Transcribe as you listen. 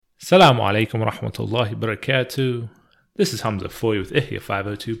Assalamu alaikum wa rahmatullahi wa barakatuh. This is Hamza Foy with Ihya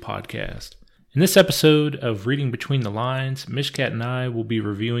 502 Podcast. In this episode of Reading Between the Lines, Mishkat and I will be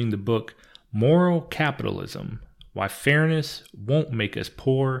reviewing the book Moral Capitalism: Why Fairness Won't Make Us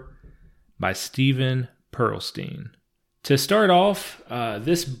Poor by Steven Pearlstein. To start off,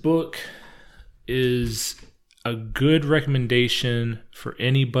 this book is a good recommendation for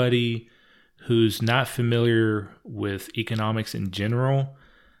anybody who's not familiar with economics in general.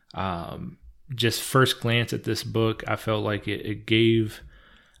 Just first glance at this book, I felt like it gave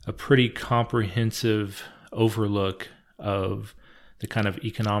a pretty comprehensive overlook of the kind of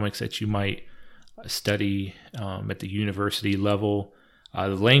economics that you might study at the university level.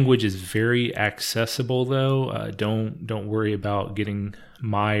 The language is very accessible, though. Don't worry about getting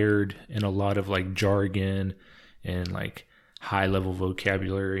mired in a lot of like jargon and like high level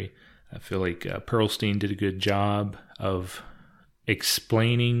vocabulary. I feel like Pearlstein did a good job of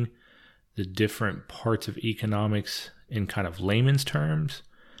explaining the different parts of economics in kind of layman's terms.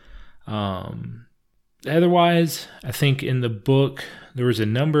 Otherwise, I think in the book, there was a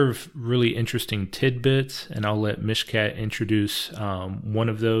number of really interesting tidbits, and I'll let Mishkat introduce one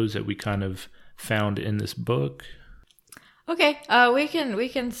of those that we kind of found in this book. Okay, we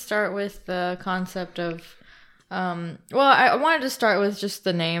can start with the concept of, I wanted to start with just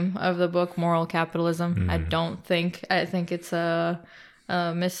the name of the book, Moral Capitalism. I think it's a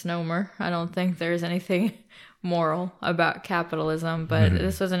misnomer. I don't think there's anything moral about capitalism, but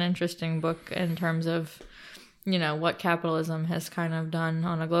this was an interesting book in terms of, what capitalism has kind of done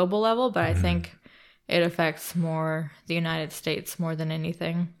on a global level, but I think it affects more the United States more than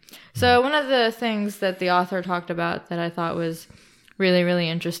anything. So one of the things that the author talked about that I thought was really, really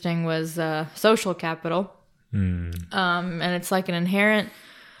interesting was social capital. And it's like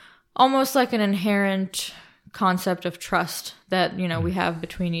almost like an inherent concept of trust that, we have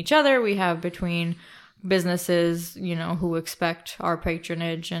between each other, we have between businesses, who expect our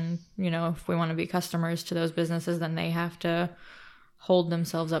patronage. And, if we want to be customers to those businesses, then they have to hold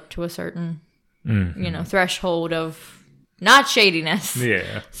themselves up to a certain, threshold of not shadiness.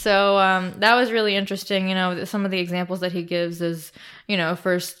 Yeah. So that was really interesting. Some of the examples that he gives is,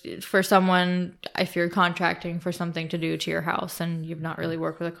 first for someone, if you're contracting for something to do to your house and you've not really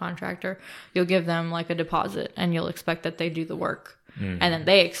worked with a contractor, you'll give them like a deposit and you'll expect that they do the work. And then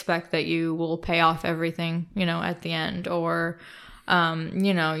they expect that you will pay off everything, at the end. Or,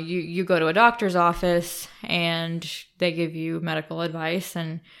 you go to a doctor's office and they give you medical advice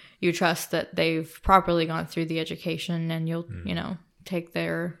and you trust that they've properly gone through the education and you'll, take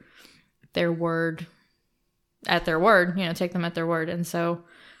their word at their word, take them at their word. And so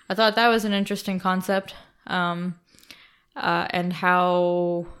I thought that was an interesting concept, and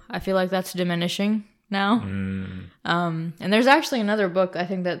how I feel like that's diminishing now. And there's actually another book, I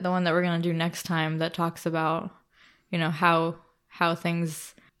think that the one that we're going to do next time, that talks about, how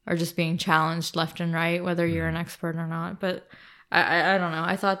things are just being challenged left and right, whether you're an expert or not. But I don't know.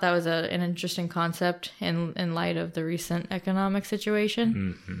 I thought that was an interesting concept in light of the recent economic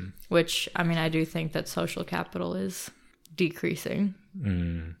situation, which, I do think that social capital is decreasing.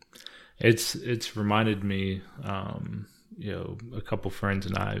 It's reminded me, a couple friends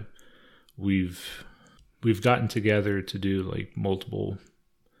and I, we've gotten together to do like multiple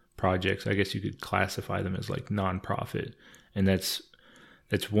projects. I guess you could classify them as like nonprofit, and that's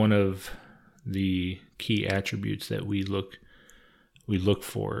one of the key attributes that we look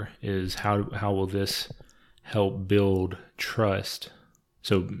for is how will this help build trust?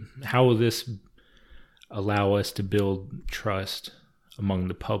 So how will this allow us to build trust among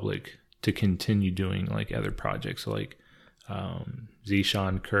the public to continue doing like other projects like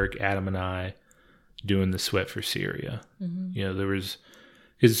Zishan, Kirk, Adam, and I doing the Sweat for Syria. There was,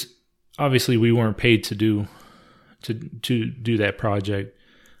 because obviously we weren't paid to do that project,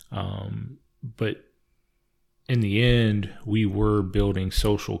 but in the end, we were building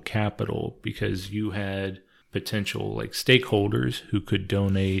social capital because you had potential like stakeholders who could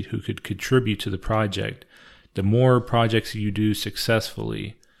donate, who could contribute to the project. The more projects you do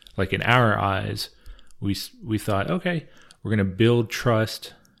successfully, like in our eyes, we thought, okay, we're going to build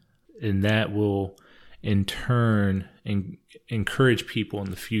trust, and that will in turn encourage people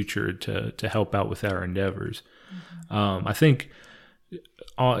in the future to help out with our endeavors. I think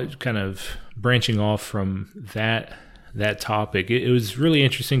kind of branching off from that topic, it was really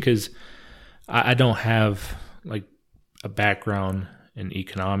interesting because I don't have like a background in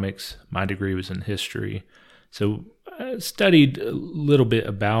economics. My degree was in history. So I studied a little bit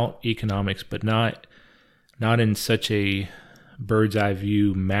about economics, but not in such a bird's eye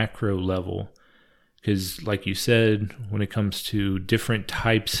view macro level. Because like you said, when it comes to different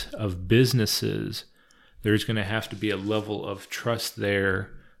types of businesses, there's going to have to be a level of trust there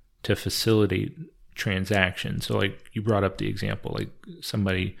to facilitate transactions. So like you brought up the example, like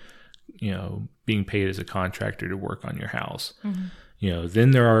somebody, being paid as a contractor to work on your house. Mm-hmm.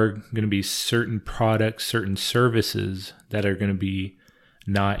 Then there are going to be certain products, certain services that are going to be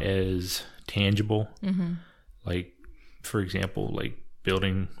not as tangible. Mm-hmm. Like, for example, like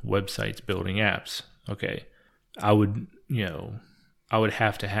building websites, building apps. Okay. I would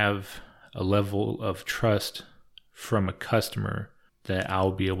have to have a level of trust from a customer that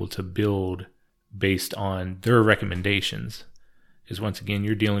I'll be able to build based on their recommendations. Because once again,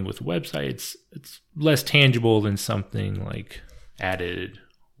 you're dealing with websites. It's less tangible than something like added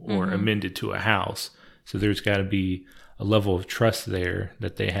or mm-hmm. amended to a house. So there's got to be a level of trust there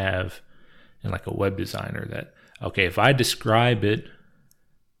that they have in like a web designer that, okay, if I describe it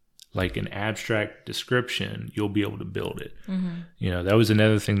like an abstract description, you'll be able to build it. Mm-hmm. That was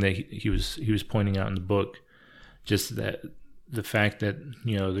another thing that he was pointing out in the book, just that the fact that,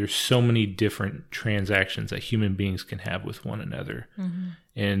 there's so many different transactions that human beings can have with one another. Mm-hmm.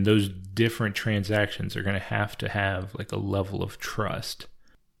 And those different transactions are going to have like a level of trust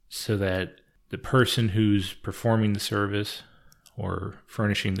so that the person who's performing the service or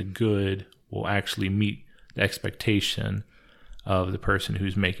furnishing the good will actually meet the expectation of the person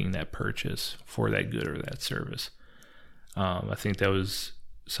who's making that purchase for that good or that service. I think that was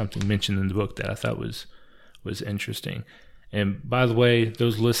something mentioned in the book that I thought was interesting. And by the way,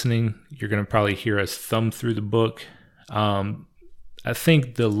 those listening, you're going to probably hear us thumb through the book. I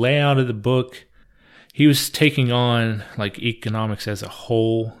think the layout of the book, he was taking on like economics as a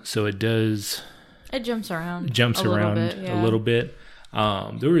whole, so it jumps around a little bit.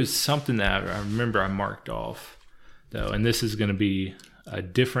 There was something that I remember I marked off though, and this is going to be a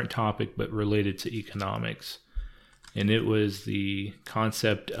different topic but related to economics, and it was the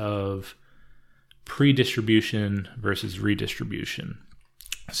concept of pre-distribution versus redistribution.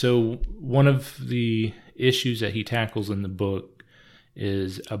 So one of the issues that he tackles in the book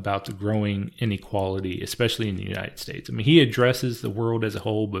is about the growing inequality, especially in the United States. I mean, he addresses the world as a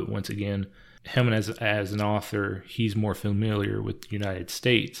whole, but once again, him as an author, he's more familiar with the United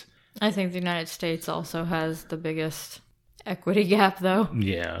States. I think the United States also has the biggest equity gap, though.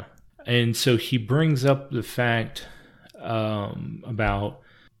 Yeah. And so he brings up the fact about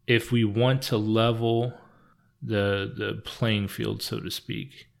if we want to level the playing field, so to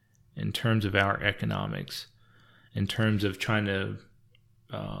speak, in terms of our economics, in terms of trying to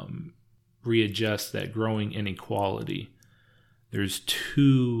readjust that growing inequality, there's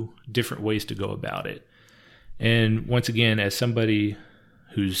two different ways to go about it. And once again, as somebody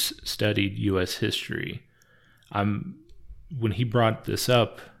who's studied U.S. history, when he brought this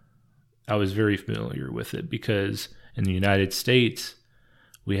up, I was very familiar with it because in the United States,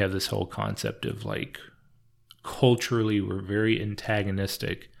 we have this whole concept of like culturally we're very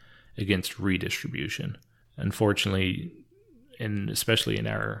antagonistic against redistribution. Unfortunately, and especially in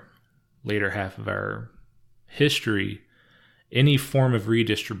our later half of our history, any form of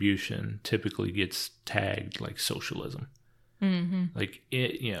redistribution typically gets tagged like socialism. Mm-hmm. Like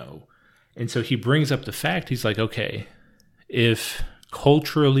it, and so he brings up the fact, he's like, okay, if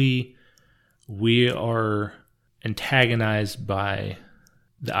culturally we are antagonized by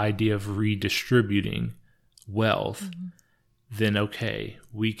the idea of redistributing wealth, mm-hmm. then okay,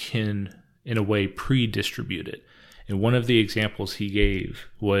 we can in a way pre-distribute it. And one of the examples he gave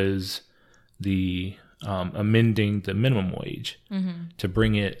was the amending the minimum wage mm-hmm. to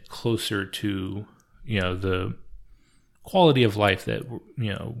bring it closer to the quality of life that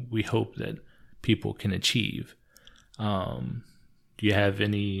we hope that people can achieve. Do you have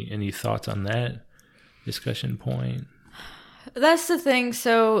any thoughts on that discussion point? That's the thing.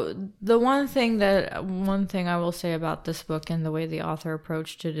 So the one thing I will say about this book and the way the author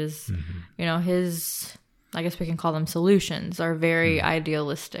approached it is, mm-hmm. His, I guess we can call them solutions, are very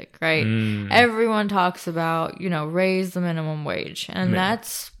idealistic, right? Everyone talks about, raise the minimum wage, and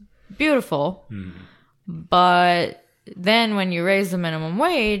that's beautiful. But then when you raise the minimum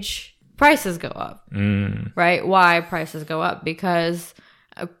wage, prices go up, right? Why prices go up? Because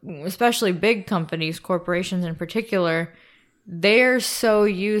especially big companies, corporations in particular, they're so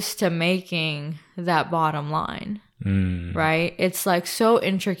used to making that bottom line, right? It's like so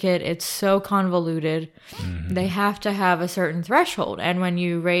intricate. It's so convoluted. Mm-hmm. They have to have a certain threshold. And when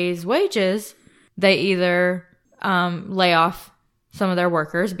you raise wages, they either lay off some of their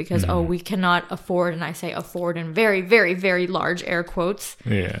workers because, we cannot afford, and I say afford in very, very, very large air quotes.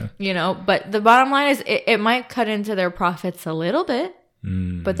 Yeah. But the bottom line is it might cut into their profits a little bit.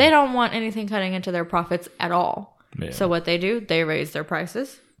 But they don't want anything cutting into their profits at all. Yeah. So what they do, they raise their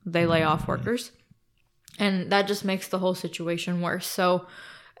prices, they lay off workers, and that just makes the whole situation worse. So,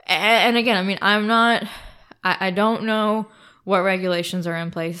 and again, I mean, I don't know what regulations are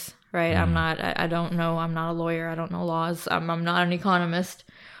in place, right? I don't know. I'm not a lawyer. I don't know laws. I'm not an economist.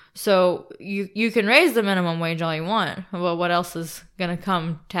 So you can raise the minimum wage all you want. Well, what else is going to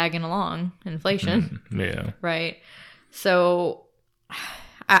come tagging along? Inflation. Yeah. Right. So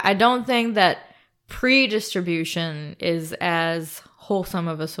I don't think that pre-distribution is as wholesome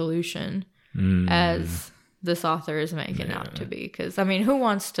of a solution as this author is making out to be. Because, I mean, who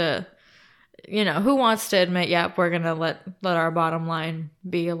wants to admit, yep, we're going to let our bottom line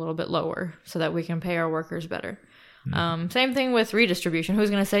be a little bit lower so that we can pay our workers better. Same thing with redistribution.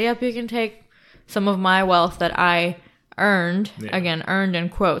 Who's going to say, yep, you can take some of my wealth that I earned, again, earned in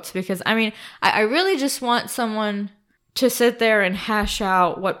quotes, because I mean, I really just want someone to sit there and hash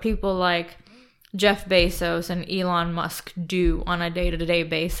out what people like Jeff Bezos and Elon Musk do on a day-to-day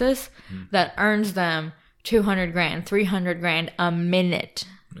basis that earns them $200,000, $300,000 a minute.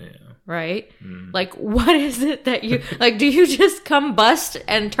 Yeah. Right? Like, what is it that you like? Do you just combust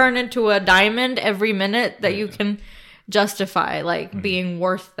and turn into a diamond every minute that you can justify like being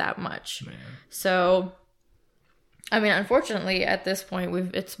worth that much? So, I mean, unfortunately, at this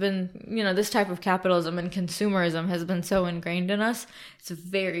point, it's been, this type of capitalism and consumerism has been so ingrained in us. It's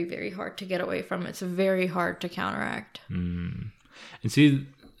very, very hard to get away from. It's very hard to counteract. And see,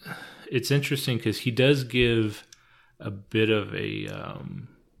 it's interesting because he does give a bit of a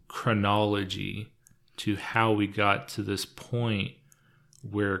chronology to how we got to this point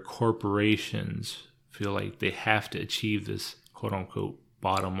where corporations feel like they have to achieve this quote unquote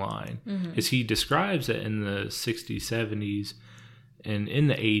bottom line. As he describes that in the 60s, 70s, and in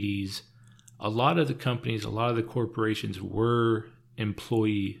the 80s, a lot of the companies, a lot of the corporations were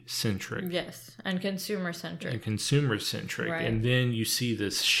employee centric. Yes, and consumer centric. Right. And then you see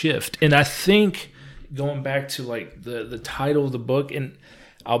this shift. And I think going back to like the title of the book, and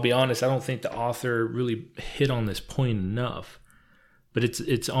I'll be honest, I don't think the author really hit on this point enough, but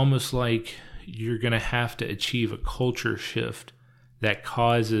it's almost like you're going to have to achieve a culture shift that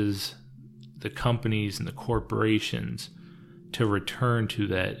causes the companies and the corporations to return to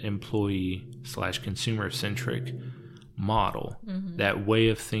that employee / consumer centric model, that way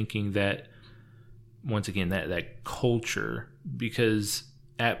of thinking, that once again, that culture, because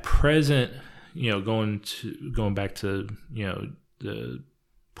at present, going back to, the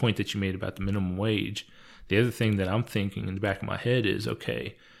point that you made about the minimum wage, the other thing that I'm thinking in the back of my head is,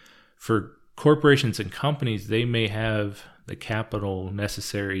 okay, for corporations and companies, they may have the capital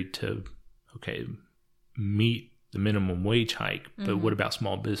necessary to, meet the minimum wage hike, but what about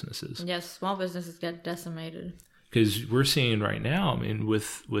small businesses? Yes, small businesses get decimated. Because we're seeing right now, I mean,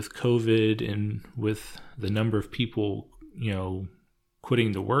 with COVID and with the number of people,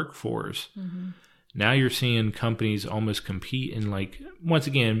 quitting the workforce, now you're seeing companies almost compete in, like, once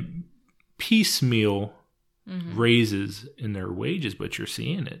again, piecemeal raises in their wages, but you're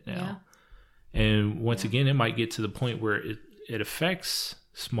seeing it now. Yeah. And once again, it might get to the point where it affects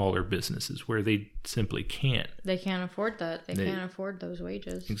smaller businesses where they simply can't. They can't afford that. They can't afford those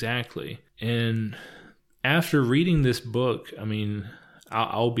wages. Exactly. And after reading this book, I mean,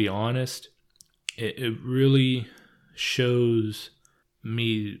 I'll be honest, it really shows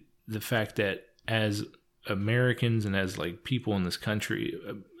me the fact that as Americans and as like people in this country,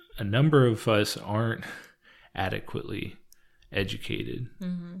 a number of us aren't adequately educated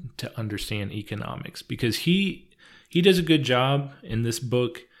to understand economics, because he does a good job in this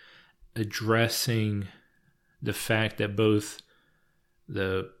book addressing the fact that both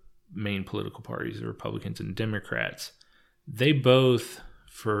the main political parties, the Republicans and Democrats, they both,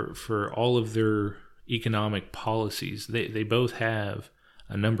 for all of their economic policies, they both have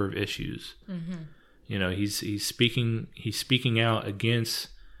a number of issues. He's speaking out against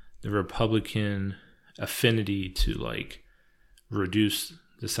the Republican affinity to like reduce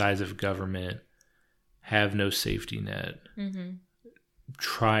the size of government, have no safety net,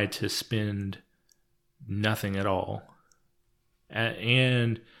 try to spend nothing at all,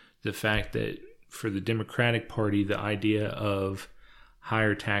 and the fact that for the Democratic Party, the idea of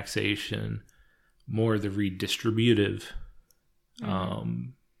higher taxation, more the redistributive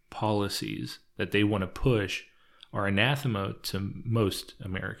policies that they want to push are anathema to most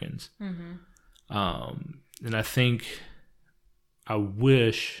Americans. And I think, I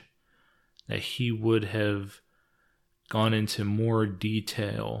wish that he would have gone into more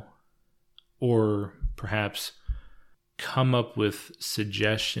detail, or perhaps come up with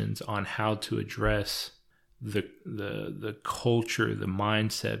suggestions on how to address the culture, the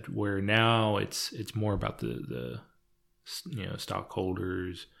mindset, where now it's more about the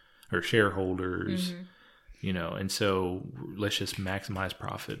stockholders or shareholders, and so let's just maximize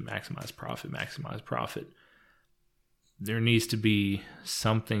profit. There needs to be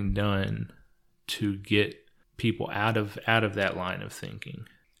something done to get people out of that line of thinking.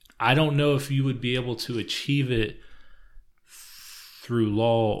 I don't know if you would be able to achieve it through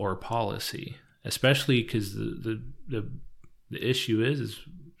law or policy, especially because the issue is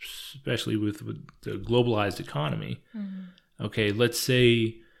especially with the globalized economy. Okay, let's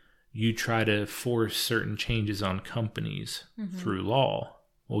say you try to force certain changes on companies through law.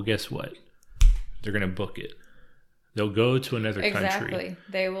 Well, guess what? They're going to book it. They'll go to another country. Exactly.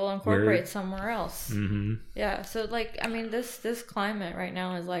 They will incorporate somewhere else. Yeah. So, this climate right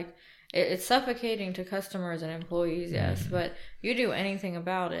now is it's suffocating to customers and employees, yes, but you do anything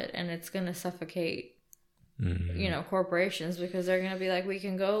about it and it's going to suffocate, corporations, because they're going to be like, we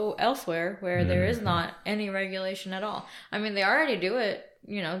can go elsewhere where there is not any regulation at all. I mean, they already do it.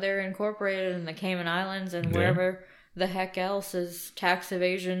 They're incorporated in the Cayman Islands and wherever the heck else is tax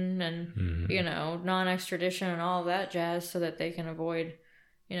evasion and, non-extradition and all of that jazz, so that they can avoid,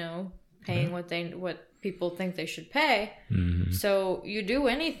 paying what people think they should pay. So you do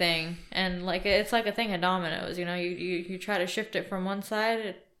anything, and it's like a thing of dominoes. You try to shift it from one side,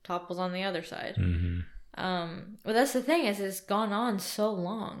 it topples on the other side. Well, that's the thing, is it's gone on so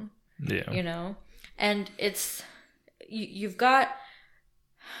long. Yeah. And it's you've got,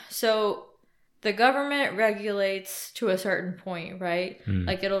 so the government regulates to a certain point, right?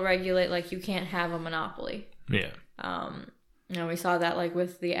 It'll regulate, you can't have a monopoly. Yeah. We saw that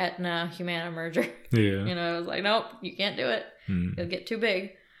with the Aetna-Humana merger. Yeah. It was like, nope, you can't do it. You'll get too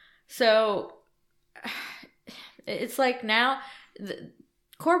big. So it's now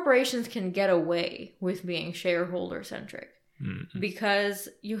corporations can get away with being shareholder-centric because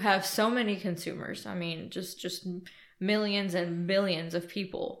you have so many consumers. I mean, just millions and billions of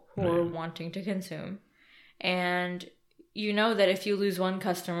people who are wanting to consume. And that if you lose one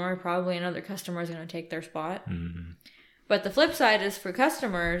customer, probably another customer is going to take their spot. But the flip side is, for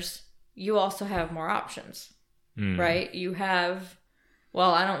customers, you also have more options, right? You have,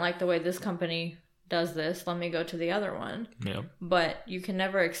 well, I don't like the way this company does this. Let me go to the other one. Yeah. But you can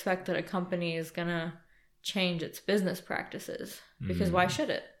never expect that a company is going to change its business practices, because why should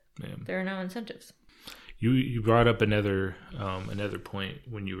it? Yeah. There are no incentives. You brought up another point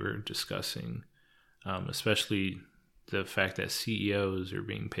when you were discussing, especially the fact that CEOs are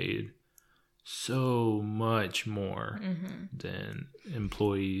being paid so much more than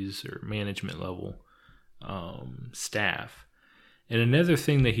employees or management level staff. And another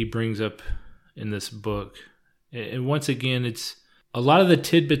thing that he brings up in this book, and once again, it's a lot of the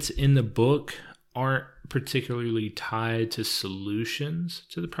tidbits in the book aren't particularly tied to solutions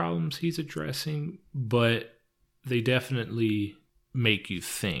to the problems he's addressing, but they definitely make you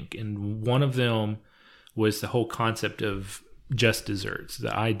think. And one of them was the whole concept of just desserts.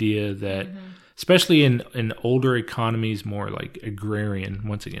 The idea that, especially in older economies, more like agrarian,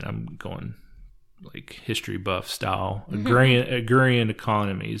 once again, I'm going history buff style, agrarian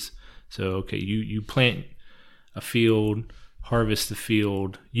economies. So, okay, you plant a field, harvest the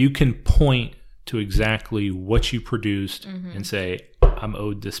field, you can point to exactly what you produced and say, I'm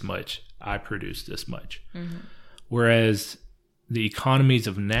owed this much, I produced this much. Whereas the economies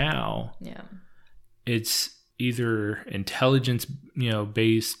of now, it's either intelligence,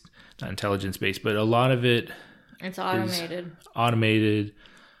 based, not intelligence based, but a lot of it, it's automated,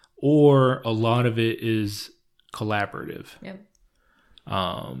 or a lot of it is collaborative. Yep.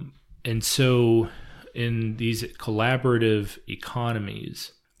 And so in these collaborative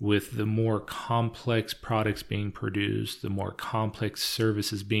economies, with the more complex products being produced, the more complex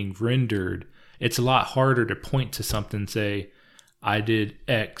services being rendered, it's a lot harder to point to something and say, I did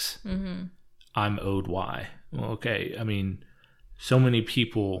X, I'm owed Y. Well, okay, I mean, so many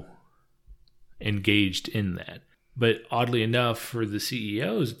people engaged in that. But oddly enough, for the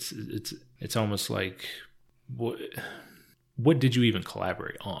CEOs, it's almost like, what did you even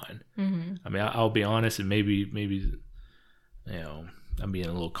collaborate on? I mean, I'll be honest, and maybe I'm being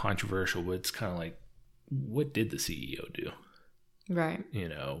a little controversial, but it's kind of like, what did the CEO do? Right.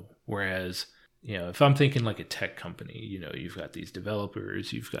 Whereas, if I'm thinking like a tech company, you've got these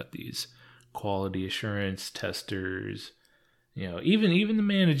developers, you've got these quality assurance testers, even the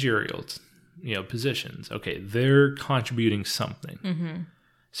managerial, positions. Okay, they're contributing something.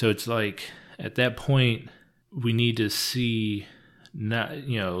 So it's like, at that point, we need to see not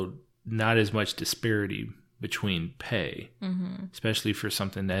as much disparity between pay, especially for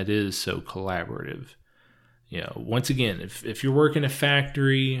something that is so collaborative. once again, if you're working a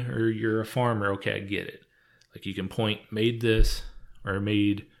factory or you're a farmer, okay, I get it. Like you can point, made this or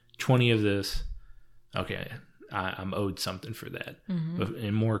made 20 of this. Okay, I'm owed something for that. But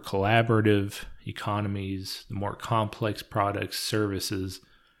in more collaborative economies, the more complex products, services,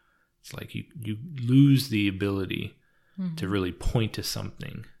 it's like you lose the ability to really point to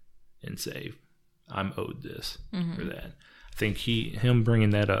something and say, I'm owed this for that. I think him bringing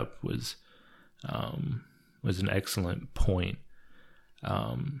that up was an excellent point.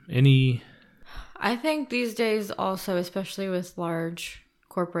 I think these days also, especially with large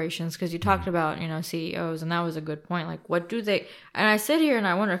corporations, because you talked about, CEOs, and that was a good point. Like, what do they, and I sit here and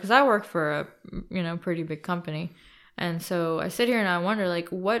I wonder, because I work for a, pretty big company. And so I sit here and I wonder, like,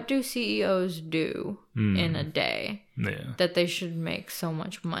 what do CEOs do in a day that they should make so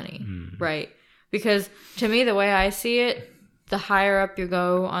much money, right? Because to me, the way I see it, the higher up you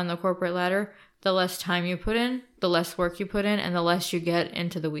go on the corporate ladder, the less time you put in, the less work you put in, and the less you get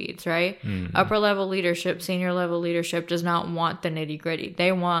into the weeds, right? Upper level leadership, senior level leadership does not want the nitty gritty.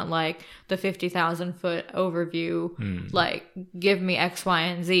 They want like the 50,000 foot overview, like give me X, Y,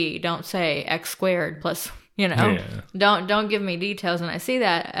 and Z. Don't say X squared plus, don't give me details. And I see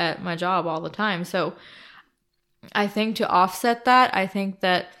that at my job all the time. So I think to offset that, I think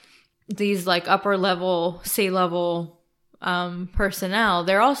that these like upper level, C-level personnel,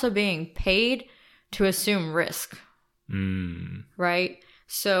 they're also being paid to assume risk, right?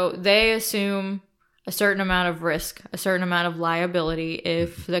 So they assume a certain amount of risk, a certain amount of liability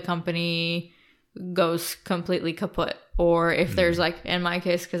if the company goes completely kaput, or if there's like, in my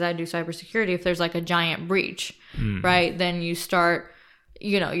case, because I do cybersecurity, if there's like a giant breach, right? Then you start,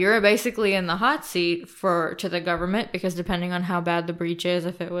 you're basically in the hot seat to the government, because depending on how bad the breach is,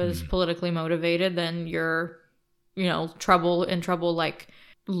 if it was politically motivated, then you're in trouble like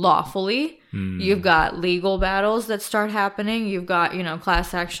lawfully. You've got legal battles that start happening. You've got,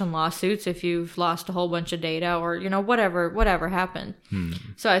 class action lawsuits if you've lost a whole bunch of data, or, whatever happened.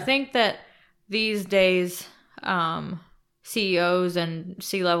 So I think that these days, CEOs and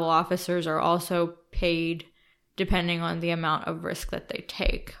C-level officers are also paid depending on the amount of risk that they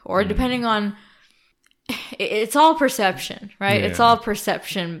take, or depending on, it's all perception, right? It's all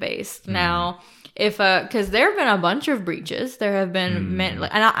perception based. Now, because there have been a bunch of breaches, there have been many,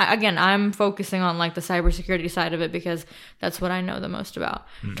 and I'm focusing on like the cybersecurity side of it because that's what I know the most about.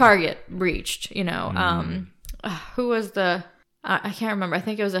 Target breached, who was I can't remember. I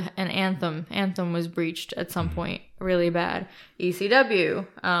think it was an Anthem. Anthem was breached at some point, really bad. ECW,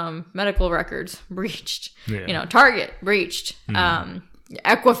 medical records breached. Target breached.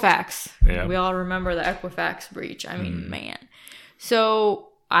 Equifax. We all remember the Equifax breach. I mean, man. So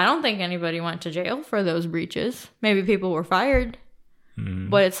I don't think anybody went to jail for those breaches. Maybe people were fired.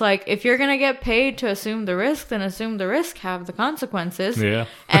 But it's like, if you're going to get paid to assume the risk, then assume the risk, have the consequences,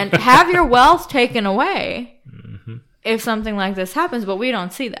 and have your wealth taken away if something like this happens. But we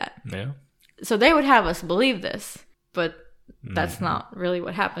don't see that. So they would have us believe this, but that's not really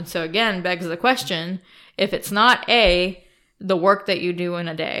what happens. So again, begs the question, if it's not A, the work that you do in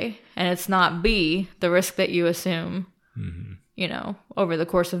a day, and it's not B, the risk that you assume, over the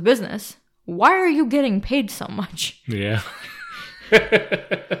course of business, why are you getting paid so much?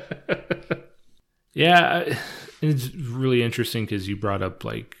 It's really interesting because you brought up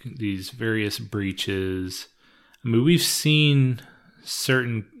like these various breaches. I mean, we've seen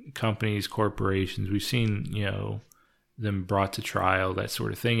certain companies, corporations, we've seen, them brought to trial, that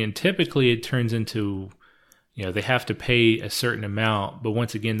sort of thing. And typically it turns into, they have to pay a certain amount. But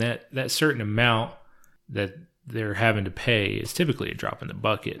once again, that certain amount that they're having to pay is typically a drop in the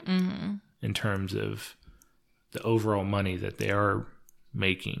bucket in terms of the overall money that they are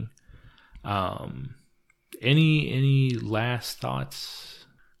making. Any last thoughts?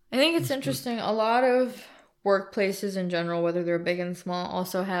 I think it's interesting. A lot of workplaces in general, whether they're big and small,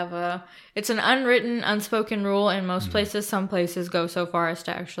 also have it's an unwritten, unspoken rule in most places. Some places go so far as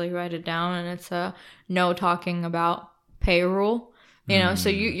to actually write it down, and it's a no talking about pay rule. So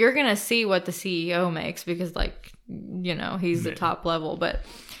you're going to see what the CEO makes because, he's the top level. But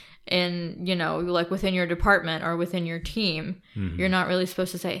in, like within your department or within your team, you're not really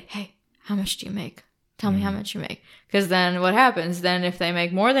supposed to say, hey, how much do you make? Tell me how much you make. Because then what happens? Then if they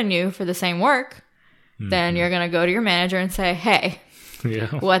make more than you for the same work, then you're going to go to your manager and say, hey,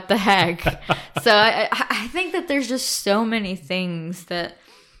 what the heck? So I think that there's just so many things that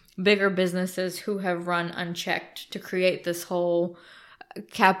bigger businesses who have run unchecked to create this whole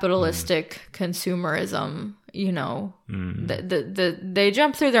capitalistic consumerism, they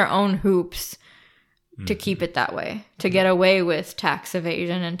jump through their own hoops to keep it that way, to get away with tax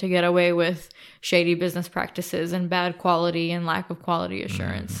evasion and to get away with shady business practices and bad quality and lack of quality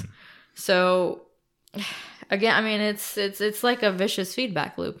assurance. So again, I mean, it's like a vicious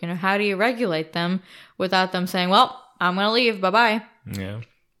feedback loop. You know, how do you regulate them without them saying, well, I'm going to leave. Bye-bye. Yeah.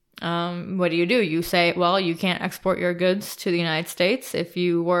 What do? You say, well, you can't export your goods to the United States if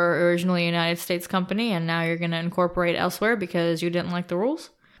you were originally a United States company and now you're going to incorporate elsewhere because you didn't like the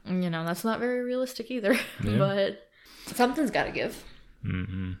rules. You know, that's not very realistic either. Yeah. But something's got to give.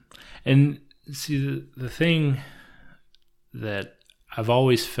 Mm-hmm. And see, the thing that I've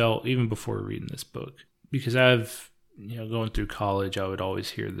always felt, even before reading this book, because going through college, I would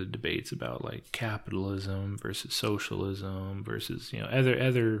always hear the debates about like capitalism versus socialism versus,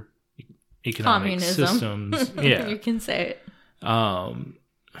 other economic communism systems. Yeah. You can say it.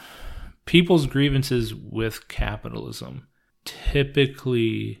 People's grievances with capitalism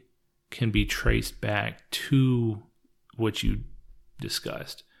typically can be traced back to what you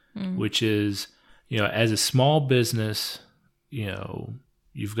discussed, which is, as a small business,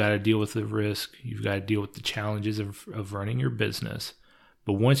 you've got to deal with the risk. You've got to deal with the challenges of running your business.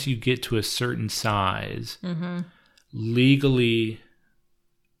 But once you get to a certain size, legally,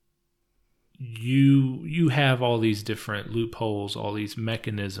 you have all these different loopholes, all these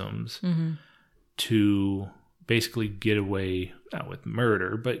mechanisms to basically get away, not with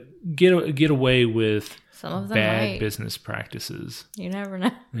murder, but get away with some of them bad business practices. You never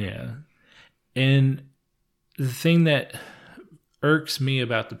know. Yeah. And the thing that irks me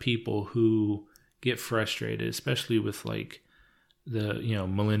about the people who get frustrated, especially with like the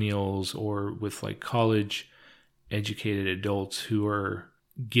millennials or with like college educated adults who are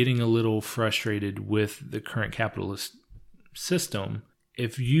getting a little frustrated with the current capitalist system.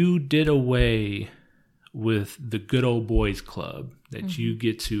 If you did away with the good old boys club that you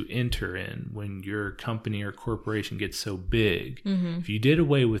get to enter in when your company or corporation gets so big, if you did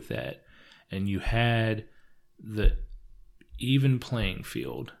away with that and you had the even playing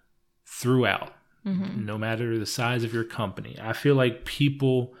field throughout, no matter the size of your company, I feel like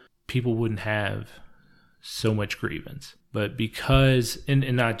people wouldn't have so much grievance. But because, and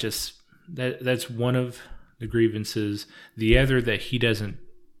not just that's one of the grievances. The other that he doesn't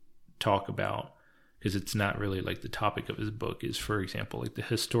talk about, because it's not really like the topic of his book, is, for example, like the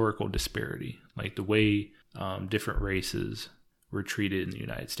historical disparity, like the way different races were treated in the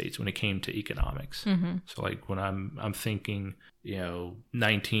United States when it came to economics. So like when I'm thinking,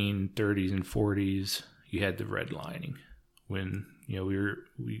 1930s and 40s, you had the redlining. When,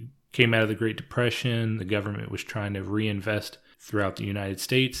 we came out of the Great Depression, the government was trying to reinvest throughout the United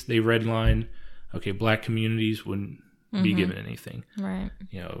States. They redlined, okay, black communities wouldn't be given anything. Right.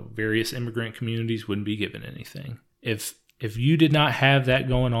 Various immigrant communities wouldn't be given anything. If you did not have that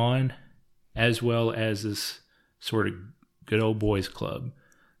going on, as well as this sort of good old boys club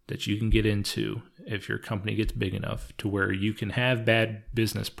that you can get into if your company gets big enough to where you can have bad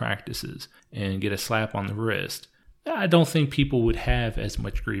business practices and get a slap on the wrist, I don't think people would have as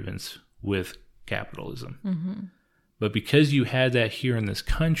much grievance with capitalism. But because you had that here in this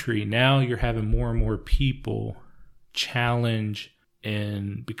country, now you're having more and more people challenge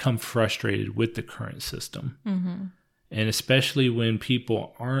and become frustrated with the current system. And especially when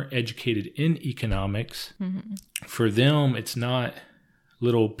people aren't educated in economics, for them, it's not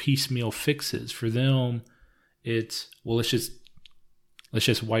little piecemeal fixes. For them, it's, well, let's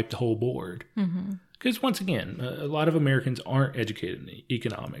just wipe the whole board. Because once again, a lot of Americans aren't educated in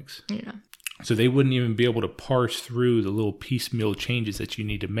economics. Yeah. So they wouldn't even be able to parse through the little piecemeal changes that you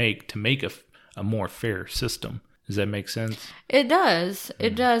need to make a more fair system. Does that make sense? It does.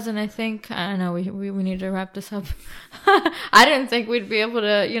 It does. And I think, I know we need to wrap this up. I didn't think we'd be able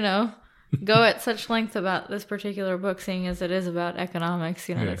to, go at such length about this particular book, seeing as it is about economics.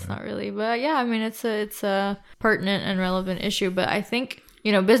 That's not really. But yeah, I mean, it's a pertinent and relevant issue. But I think,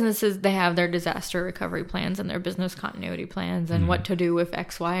 businesses, they have their disaster recovery plans and their business continuity plans and what to do if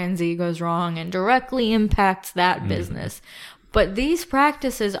X, Y, and Z goes wrong and directly impacts that business. But these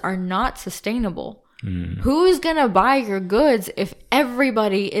practices are not sustainable. Who's going to buy your goods if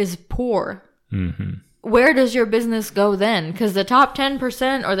everybody is poor? Where does your business go then? Because the top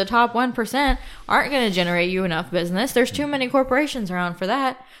 10% or the top 1% aren't going to generate you enough business. There's too many corporations around for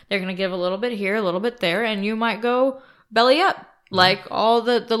that. They're going to give a little bit here, a little bit there, and you might go belly up like all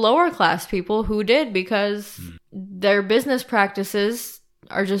the lower class people who did, because their business practices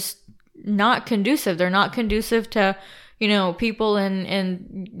are just not conducive. They're not conducive to people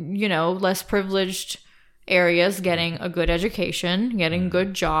in less privileged areas getting a good education, getting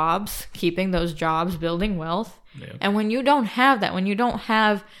good jobs, keeping those jobs, building wealth. Yeah. And when you don't have that, when you don't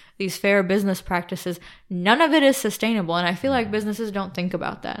have these fair business practices, none of it is sustainable. And I feel like businesses don't think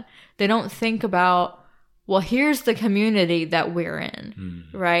about that. They don't think about, well, here's the community that we're in,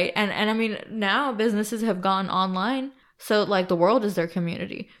 right? And I mean, now businesses have gone online. So like the world is their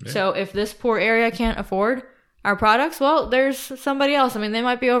community. Yeah. So if this poor area can't afford our products, well, there's somebody else. I mean, they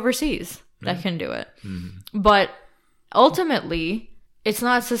might be overseas that can do it. But ultimately, it's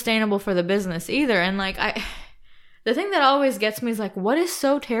not sustainable for the business either. And like the thing that always gets me is like, what is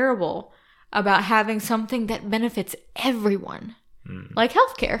so terrible about having something that benefits everyone? Like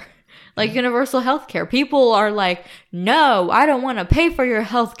healthcare, like universal healthcare. People are like, no, I don't want to pay for your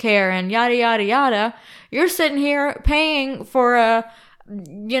healthcare and yada, yada, yada. You're sitting here paying for a,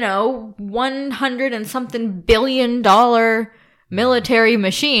 $100 and something billion military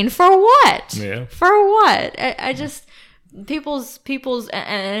machine for what? Yeah. For what? I just, people's,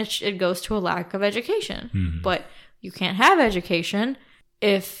 and it goes to a lack of education. But you can't have education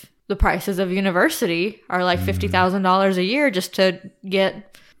if the prices of university are like $50,000 a year just to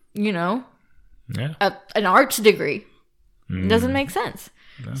get, an arts degree. It doesn't make sense.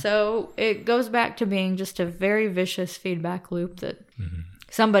 No. So it goes back to being just a very vicious feedback loop that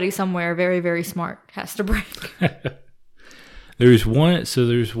somebody somewhere very, very smart has to break. There's one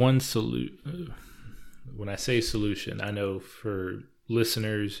solution. When I say solution, I know for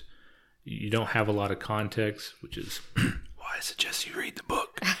listeners, you don't have a lot of context, which is why I suggest you read the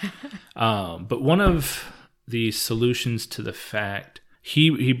book. But one of the solutions to the fact,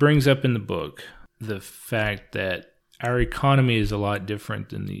 he brings up in the book the fact that our economy is a lot different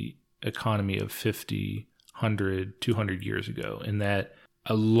than the economy of 50, 100, 200 years ago, in that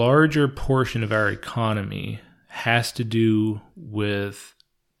a larger portion of our economy has to do with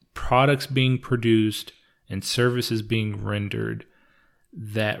products being produced and services being rendered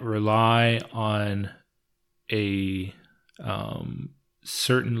that rely on a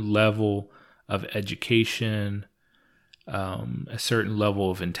certain level of education, a certain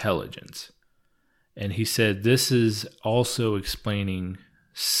level of intelligence. And he said this is also explaining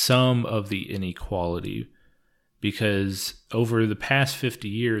some of the inequality, because over the past 50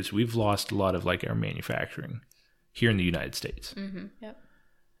 years, we've lost a lot of like our manufacturing here in the United States. Yep.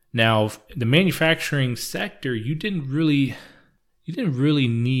 Now, the manufacturing sector, you didn't really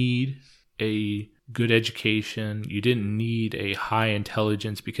need a good education. You didn't need a high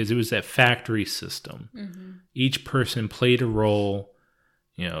intelligence because it was that factory system. Each person played a role.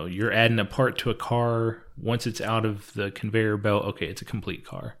 You're adding a part to a car. Once it's out of the conveyor belt, okay, it's a complete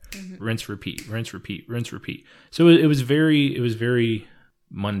car. Rinse, repeat, rinse, repeat, rinse, repeat. So it was very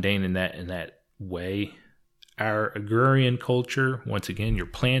mundane in that way. Our agrarian culture, once again, you're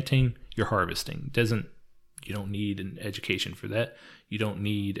planting, you're harvesting. You don't need an education for that. You don't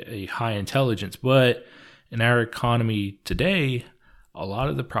need a high intelligence. But in our economy today, a lot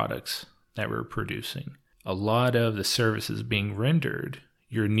of the products that we're producing, a lot of the services being rendered,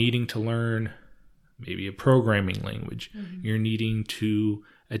 you're needing to learn maybe a programming language. You're needing to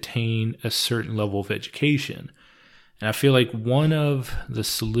attain a certain level of education. And I feel like one of the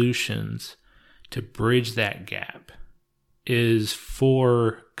solutions to bridge that gap is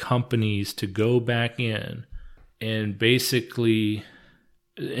for companies to go back in and basically,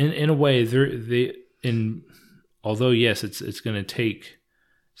 in a way, although yes, it's going to take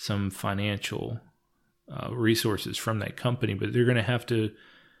some financial resources from that company, but they're going to have to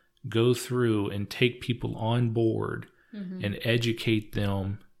go through and take people on board and educate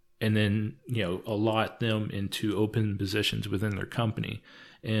them, and then allot them into open positions within their company.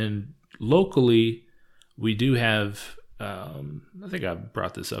 And locally, we do have, I think I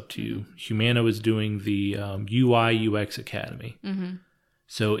brought this up to you, Humana was doing the UI UX Academy.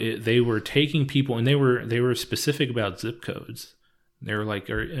 So they were taking people, and they were specific about zip codes. They were like,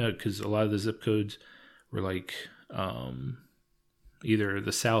 because a lot of the zip codes were like either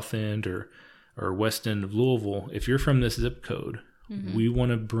the south end or west end of Louisville. If you're from this zip code, we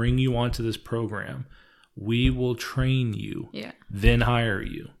want to bring you onto this program. We will train you, then hire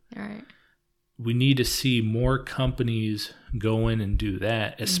you. All right. We need to see more companies go in and do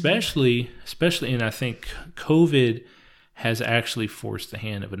that, especially, and I think COVID has actually forced the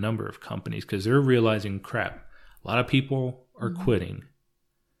hand of a number of companies because they're realizing, crap, a lot of people are quitting.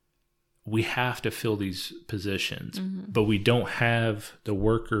 We have to fill these positions, but we don't have the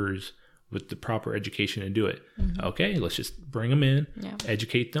workers with the proper education to do it. Okay, let's just bring them in,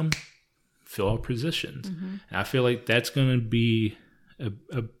 educate them, fill our positions. And I feel like that's going to be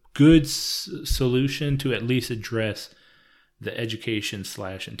a good solution to at least address the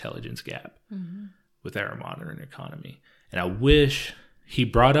education/intelligence gap with our modern economy. And I wish he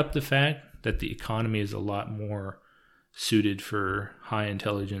brought up the fact that the economy is a lot more suited for high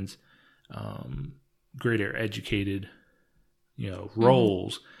intelligence, greater educated,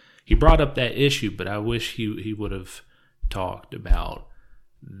 roles. He brought up that issue, but I wish he would have talked about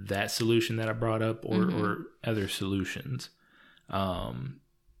that solution that I brought up or other solutions.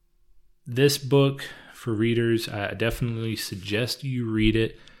 This book, for readers, I definitely suggest you read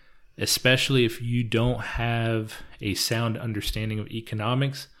it, especially if you don't have a sound understanding of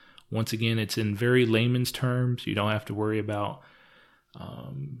economics. Once again, it's in very layman's terms. You don't have to worry about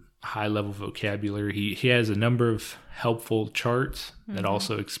high-level vocabulary. He has a number of helpful charts that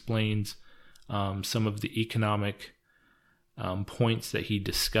also explains some of the economic points that he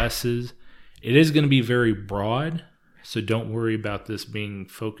discusses. It is going to be very broad, so don't worry about this being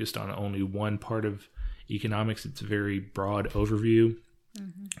focused on only one part of economics. It's a very broad overview.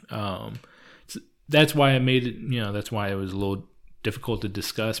 That's why I made it, that's why it was a little difficult to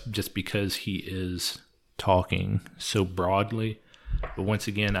discuss, just because he is talking so broadly. But once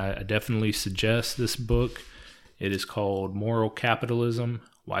again, I definitely suggest this book. It is called Moral Capitalism: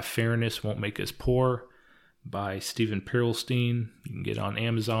 Why Fairness Won't Make Us Poor, by Steven Perlstein. You can get it on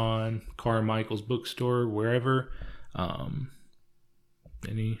Amazon, Carmichael's bookstore, wherever.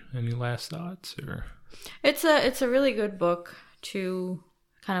 Any last thoughts? Or it's a really good book to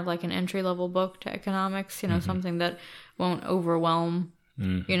kind of like an entry level book to economics. Something that won't overwhelm.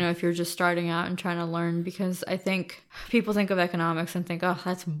 If you're just starting out and trying to learn, because I think people think of economics and think, oh,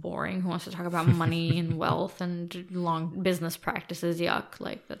 that's boring. Who wants to talk about money and wealth and long business practices? Yuck,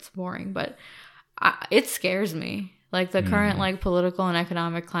 like that's boring. But it scares me. Like the current like political and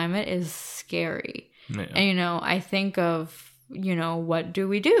economic climate is scary. Yeah. And I think of what do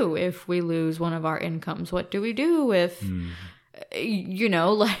we do if we lose one of our incomes? What do we do if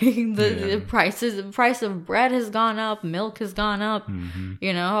the price of bread has gone up, milk has gone up.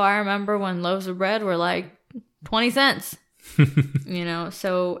 I remember when loaves of bread were like 20 cents.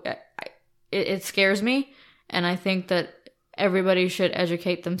 So it scares me, and I think that everybody should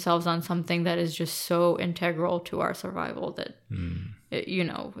educate themselves on something that is just so integral to our survival that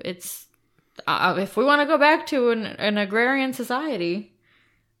it's if we want to go back to an agrarian society,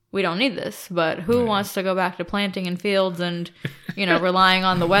 we don't need this. But who wants to go back to planting in fields and, relying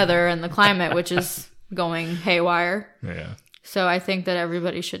on the weather and the climate, which is going haywire? Yeah. So I think that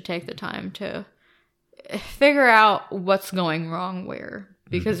everybody should take the time to figure out what's going wrong where,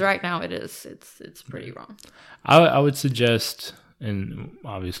 because right now it's pretty wrong. I would suggest, and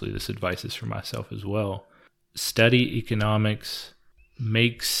obviously this advice is for myself as well, study economics,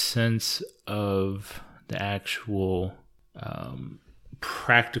 make sense of the actual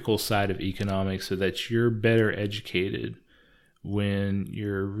practical side of economics so that you're better educated when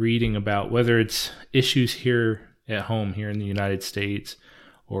you're reading about whether it's issues here at home, here in the United States,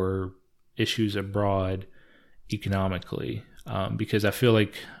 or issues abroad economically. Because I feel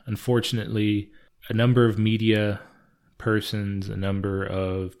like, unfortunately, a number of media persons, a number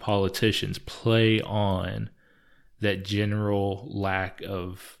of politicians play on that general lack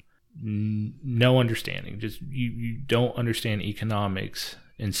of no understanding. Just you don't understand economics,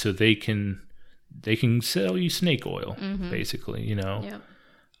 and so they can sell you snake oil, basically. Yep.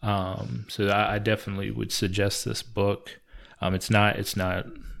 So I definitely would suggest this book. It's not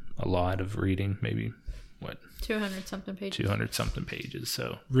a lot of reading, maybe 200 something pages. 200 something pages.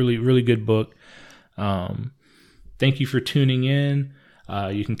 So really, really good book. Thank you for tuning in.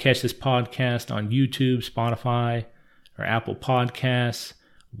 You can catch this podcast on YouTube, Spotify, or Apple Podcasts.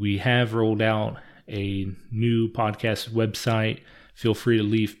 We have rolled out a new podcast website. Feel free to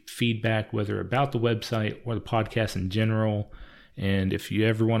leave feedback, whether about the website or the podcast in general. And if you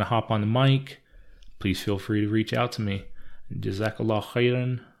ever want to hop on the mic, please feel free to reach out to me. Jazakallah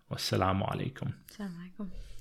khairan. Wassalamu alaikum. Assalamu alaikum.